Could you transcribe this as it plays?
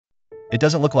It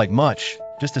doesn't look like much,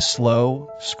 just a slow,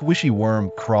 squishy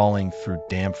worm crawling through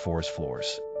damp forest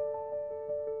floors.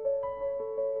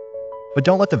 But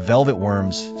don't let the velvet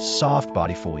worm's soft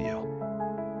body fool you.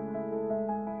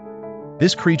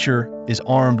 This creature is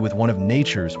armed with one of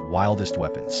nature's wildest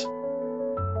weapons.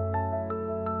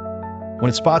 When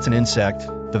it spots an insect,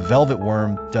 the velvet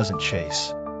worm doesn't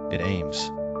chase, it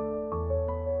aims.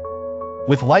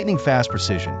 With lightning-fast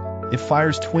precision, it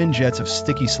fires twin jets of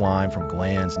sticky slime from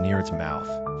glands near its mouth,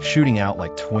 shooting out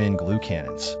like twin glue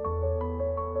cannons.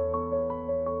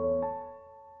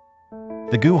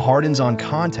 The goo hardens on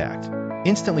contact,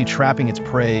 instantly trapping its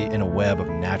prey in a web of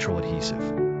natural adhesive.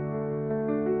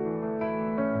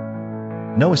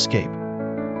 No escape.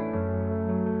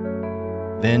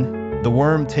 Then, the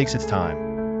worm takes its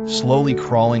time, slowly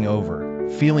crawling over,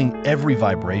 feeling every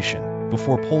vibration,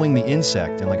 before pulling the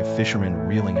insect in like a fisherman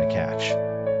reeling in a catch.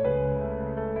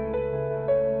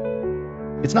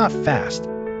 It's not fast.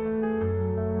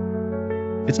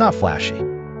 It's not flashy.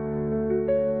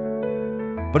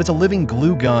 But it's a living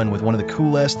glue gun with one of the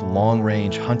coolest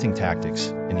long-range hunting tactics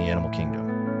in the animal kingdom.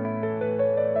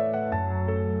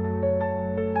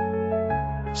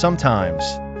 Sometimes,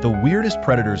 the weirdest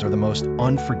predators are the most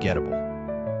unforgettable.